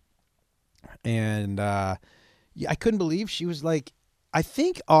this. And I couldn't believe she was like, I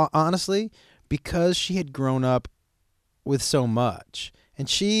think, honestly, because she had grown up with so much, and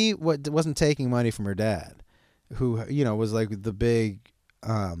she wasn't taking money from her dad, who, was like the big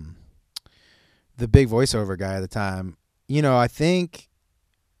voiceover guy at the time. I think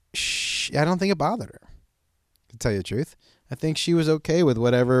I don't think it bothered her, to tell you the truth. I think she was okay with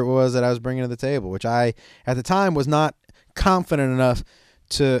whatever it was that I was bringing to the table, which I, at the time, was not confident enough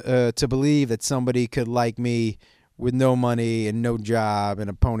to believe that somebody could like me with no money and no job and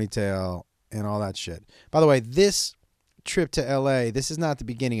a ponytail and all that shit. By the way, this trip to LA, this is not the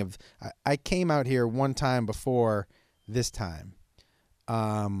beginning of... I came out here one time before this time,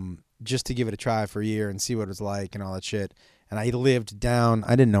 just to give it a try for a year and see what it was like and all that shit. And I lived down...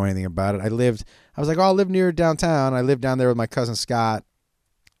 I didn't know anything about it. I was like, I'll live near downtown. I lived down there with my cousin Scott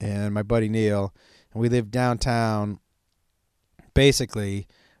and my buddy Neil. And we lived downtown, basically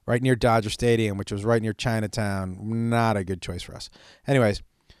right near Dodger Stadium, which was right near Chinatown. Not a good choice for us. Anyways,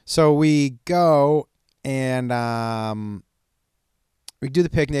 so we go and we do the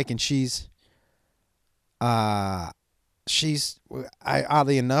picnic, and she's oddly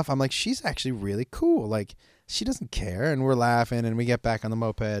enough, I'm like, she's actually really cool. Like, she doesn't care, and we're laughing, and we get back on the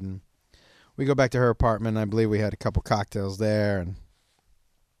moped, and we go back to her apartment. I believe we had a couple cocktails there,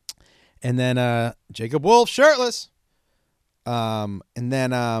 and then Jacob Wolf shirtless. And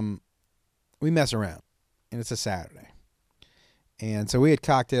then we mess around, and it's a Saturday. And so we had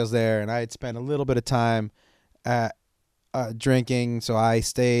cocktails there, and I had spent a little bit of time drinking, so I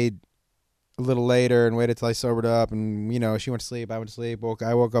stayed a little later and waited till I sobered up, and, she went to sleep, I went to sleep,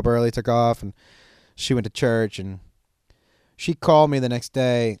 I woke up early, took off, and she went to church, and she called me the next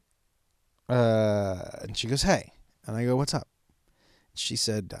day, and she goes, hey, and I go, what's up? She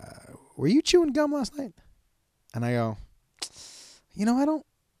said, were you chewing gum last night? And I go,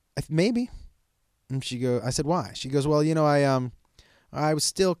 maybe. And I said, why? She goes, well, I was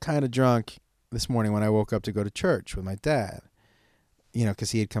still kind of drunk this morning when I woke up to go to church with my dad.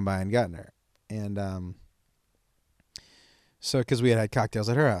 because he had come by and gotten her. And so because we had cocktails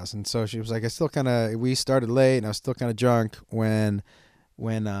at her house. And so she was like, we started late and I was still kind of drunk when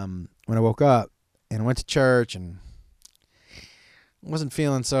I woke up and went to church and wasn't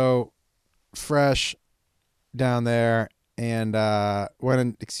feeling so fresh down there, and went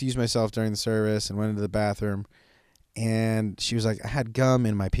and excused myself during the service and went into the bathroom, and she was like, I had gum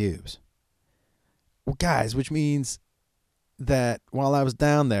in my pubes. Well, guys, which means that while I was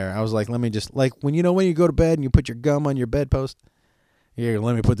down there, I was like, let me just, like, when you go to bed and you put your gum on your bedpost, here,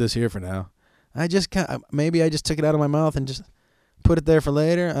 let me put this here for now. Maybe I just took it out of my mouth and just put it there for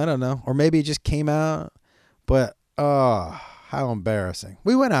later. I don't know. Or maybe it just came out. But, oh, how embarrassing.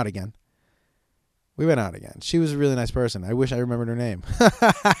 We went out again. She was a really nice person. I wish I remembered her name.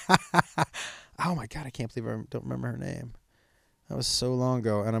 Oh, my God. I can't believe I don't remember her name. That was so long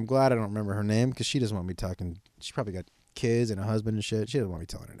ago. And I'm glad I don't remember her name because she doesn't want me talking. She probably got kids and a husband and shit. She doesn't want me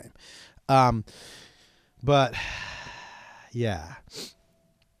telling her name. But, yeah.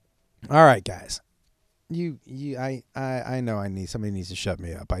 All right, guys. I know somebody needs to shut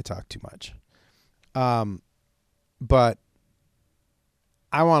me up. I talk too much. But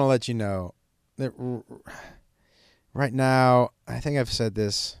I want to let you know that right now, I think I've said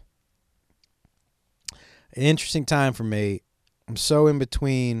this, an interesting time for me. I'm so in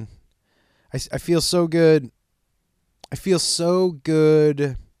between. I feel so good. I feel so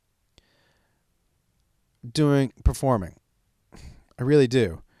good performing. I really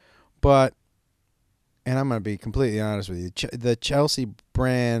do. But, and I'm going to be completely honest with you, the Chelsea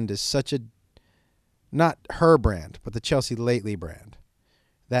brand is such a, not her brand, but the Chelsea Lately brand.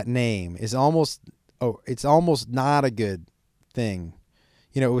 That name is it's almost not a good thing.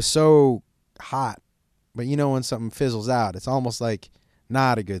 It was so hot, but when something fizzles out, it's almost like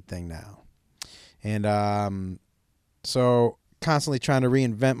not a good thing now. And so constantly trying to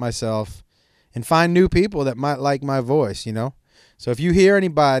reinvent myself and find new people that might like my voice, So if you hear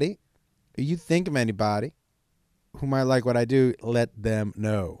anybody, or you think of anybody who might like what I do, let them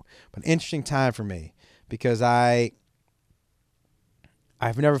know. But an interesting time for me because I've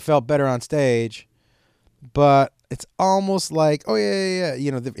never felt better on stage, but it's almost like, oh, yeah.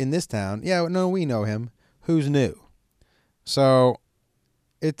 In this town, we know him. Who's new? So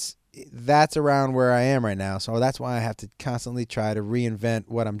that's around where I am right now. So that's why I have to constantly try to reinvent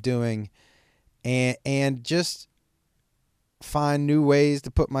what I'm doing and just find new ways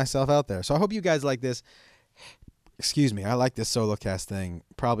to put myself out there. So I hope you guys like this. Excuse me. I like this solo cast thing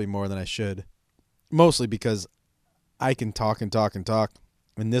probably more than I should, mostly because I can talk and talk and talk.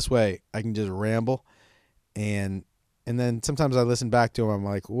 And this way I can just ramble. And then sometimes I listen back to them. I'm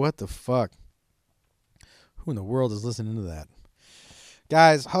like, what the fuck? Who in the world is listening to that?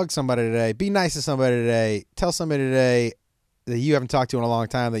 Guys, hug somebody today. Be nice to somebody today. Tell somebody today that you haven't talked to in a long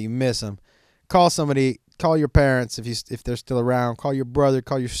time that you miss them. Call somebody. Call your parents if they're still around. Call your brother.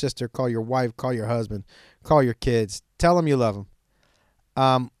 Call your sister. Call your wife. Call your husband. Call your kids. Tell them you love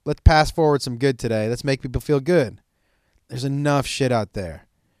them. Let's pass forward some good today. Let's make people feel good. There's enough shit out there.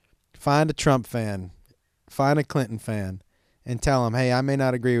 Find a Trump fan. Find a Clinton fan. And tell them, hey, I may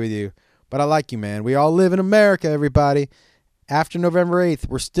not agree with you, but I like you, man. We all live in America, everybody. After November 8th,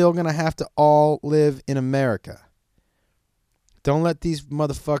 we're still going to have to all live in America. Don't let these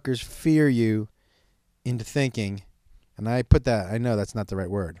motherfuckers fear you into thinking, and I know that's not the right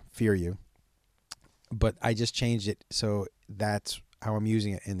word, fear you, but I just changed it, so that's how I'm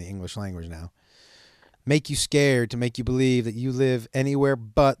using it in the English language now. Make you scared to make you believe that you live anywhere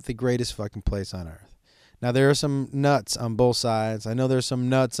but the greatest fucking place on earth. Now, there are some nuts on both sides. I know there's some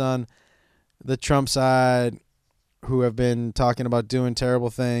nuts on the Trump side who have been talking about doing terrible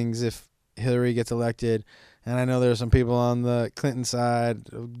things if Hillary gets elected. And I know there's some people on the Clinton side,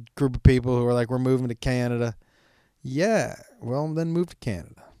 a group of people who are like, we're moving to Canada. Yeah, well, then move to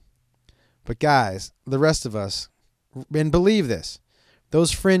Canada. But guys, the rest of us, and believe this,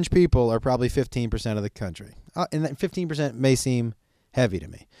 those fringe people are probably 15% of the country. And that 15% may seem heavy to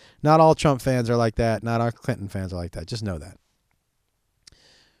me. Not all Trump fans are like that. Not all Clinton fans are like that. Just know that.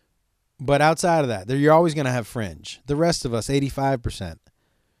 But outside of that, you're always going to have fringe. The rest of us, 85%,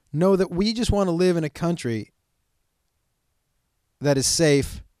 know that we just want to live in a country that is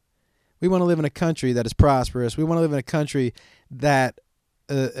safe. We want to live in a country that is prosperous. We want to live in a country that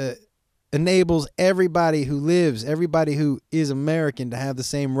enables everybody who lives, everybody who is American to have the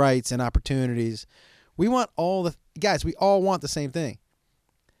same rights and opportunities. We want guys, we all want the same thing,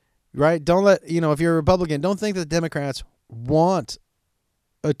 right? Don't let, if you're a Republican, don't think that the Democrats want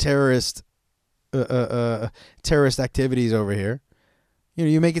a terrorist activities over here.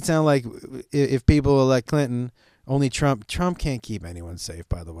 You make it sound like if people elect Clinton, Only Trump can't keep anyone safe,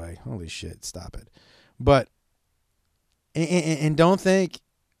 by the way. Holy shit, stop it. But and don't think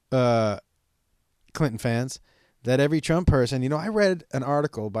Clinton fans that every Trump person, I read an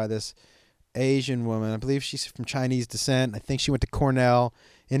article by this Asian woman. I believe she's from Chinese descent. I think she went to Cornell,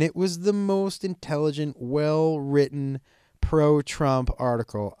 and it was the most intelligent, well-written pro-Trump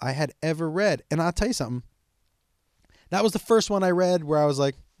article I had ever read. And I'll tell you something. That was the first one I read where I was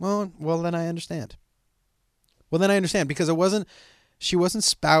like, well, then I understand. Well, then I understand, because she wasn't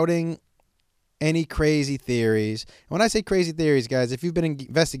spouting any crazy theories. When I say crazy theories, guys, if you've been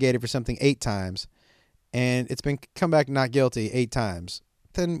investigated for something 8 times and it's been come back not guilty 8 times,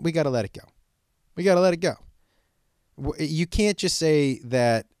 then we got to let it go. We got to let it go. You can't just say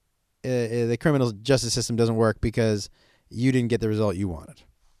that the criminal justice system doesn't work because you didn't get the result you wanted.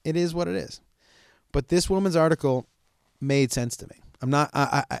 It is what it is. But this woman's article made sense to me.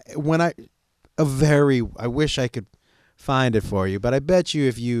 I wish I could find it for you, but I bet you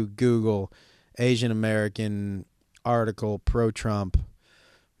if you Google Asian American article pro-Trump,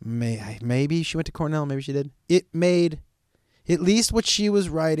 maybe she went to Cornell, maybe she did. It made, at least what she was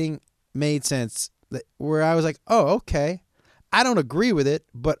writing made sense, where I was like, oh, okay. I don't agree with it,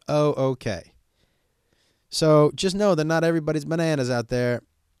 but oh, okay. So just know that not everybody's bananas out there.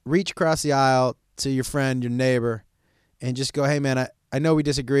 Reach across the aisle to your friend, your neighbor, and just go, hey, man, I know we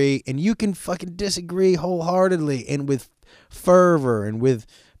disagree, and you can fucking disagree wholeheartedly and with fervor and with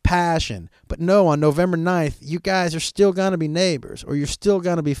passion. But no, on November 9th, you guys are still going to be neighbors, or you're still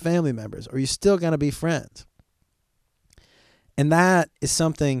going to be family members, or you're still going to be friends. And that is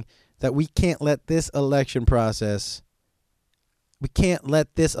something that we can't let this election process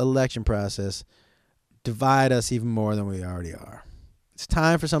divide us even more than we already are. It's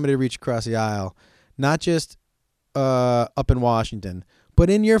time for somebody to reach across the aisle, not just up in Washington, but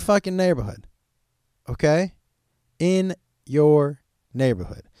in your fucking neighborhood. Okay? In your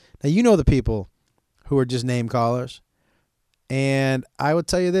neighborhood. Now, you know the people who are just name callers. And I would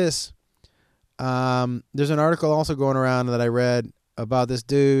tell you this. There's an article also going around that I read about this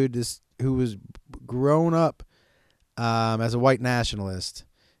dude who was grown up as a white nationalist.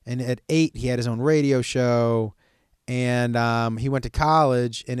 And at 8, he had his own radio show. And he went to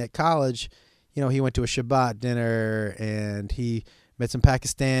college. And at college, he went to a Shabbat dinner, and he met some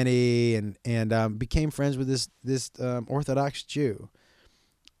Pakistani and became friends with this Orthodox Jew.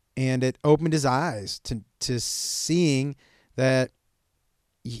 And it opened his eyes to seeing that,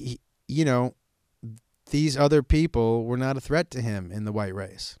 these other people were not a threat to him in the white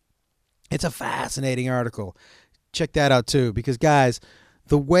race. It's a fascinating article. Check that out too, because guys,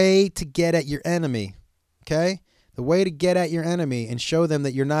 the way to get at your enemy, okay? The way to get at your enemy and show them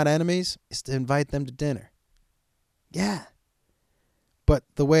that you're not enemies is to invite them to dinner. Yeah. But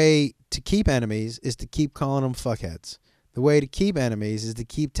the way to keep enemies is to keep calling them fuckheads. The way to keep enemies is to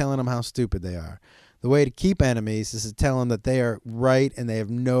keep telling them how stupid they are. The way to keep enemies is to tell them that they are right and they have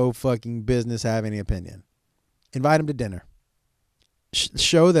no fucking business having an opinion. Invite them to dinner.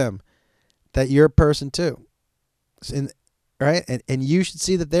 Show them that you're a person too. Right? And you should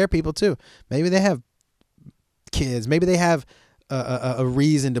see that they're people too. Maybe they have kids. Maybe they have a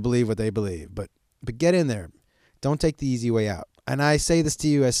reason to believe what they believe. But get in there. Don't take the easy way out. And I say this to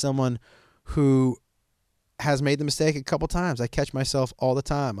you as someone who has made the mistake a couple times. I catch myself all the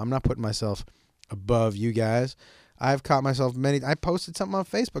time. I'm not putting myself above you guys. I've caught myself I posted something on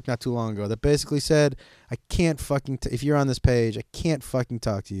Facebook not too long ago that basically said, I can't fucking, if you're on this page, I can't fucking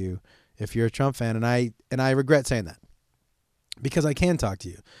talk to you if you're a Trump fan. And I regret saying that, because I can talk to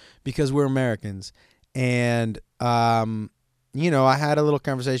you, because we're Americans. And, I had a little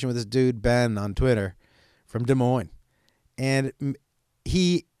conversation with this dude, Ben, on Twitter from Des Moines. And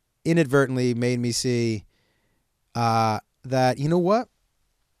he inadvertently made me see that, you know what?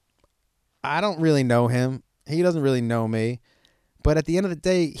 I don't really know him. He doesn't really know me. But at the end of the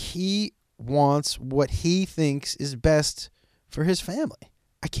day, he wants what he thinks is best for his family.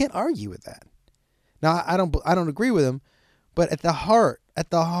 I can't argue with that. Now, I don't agree with him, but at the heart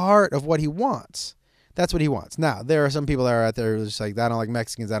of what he wants, that's what he wants. Now, there are some people that are out there who are just like, I don't like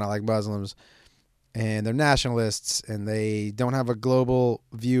Mexicans, I don't like Muslims, and they're nationalists, and they don't have a global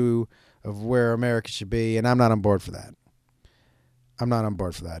view of where America should be, and I'm not on board for that.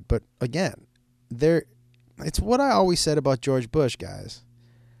 But again, it's what I always said about George Bush, guys.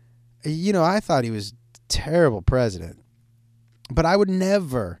 I thought he was a terrible president, but I would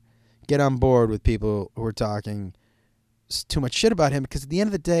never get on board with people who are talking too much shit about him, because at the end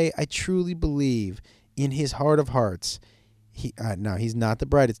of the day, I truly believe in his heart of hearts, he's not the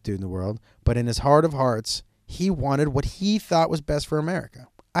brightest dude in the world, but in his heart of hearts, he wanted what he thought was best for America.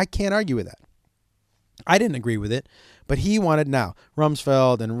 I can't argue with that. I didn't agree with it, but he wanted now.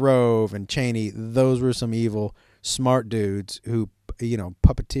 Rumsfeld and Rove and Cheney, those were some evil, smart dudes who,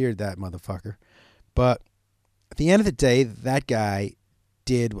 puppeteered that motherfucker. But at the end of the day, that guy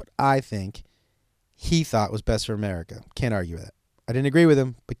did what I think he thought was best for America. Can't argue with it. I didn't agree with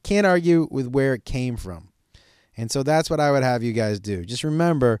him, but can't argue with where it came from. And so that's what I would have you guys do. Just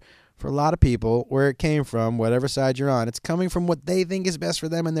remember, for a lot of people, where it came from, whatever side you're on, it's coming from what they think is best for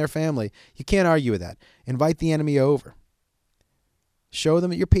them and their family. You can't argue with that. Invite the enemy over. Show them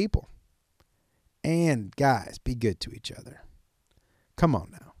that you're people. And guys, be good to each other. Come on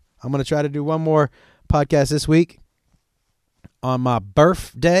now. I'm going to try to do one more podcast this week on my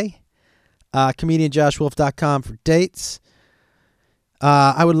birthday. ComedianJoshWolf.com for dates.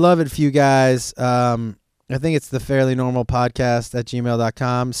 I would love it if you guys, I think it's the Fairly Normal Podcast at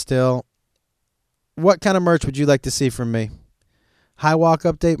gmail.com still. What kind of merch would you like to see from me? High Walk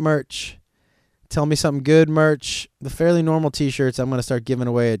Update merch. Tell me something good merch. The Fairly Normal t-shirts I'm going to start giving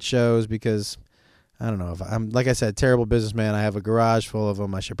away at shows because, I don't know, if I'm, like I said, terrible businessman. I have a garage full of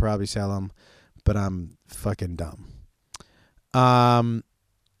them. I should probably sell them, but I'm fucking dumb. And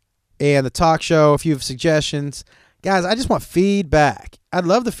the talk show, if you have suggestions. Guys, I just want feedback. I'd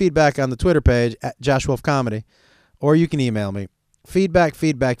love the feedback on the Twitter page at Josh Wolf Comedy, or you can email me. Feedback.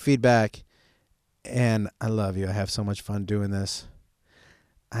 And I love you. I have so much fun doing this.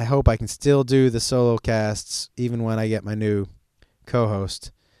 I hope I can still do the solo casts even when I get my new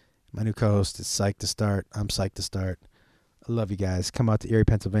co-host. My new co-host is psyched to start. I'm psyched to start. I love you guys. Come out to Erie,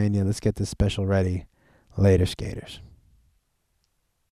 Pennsylvania. Let's get this special ready. Later, skaters.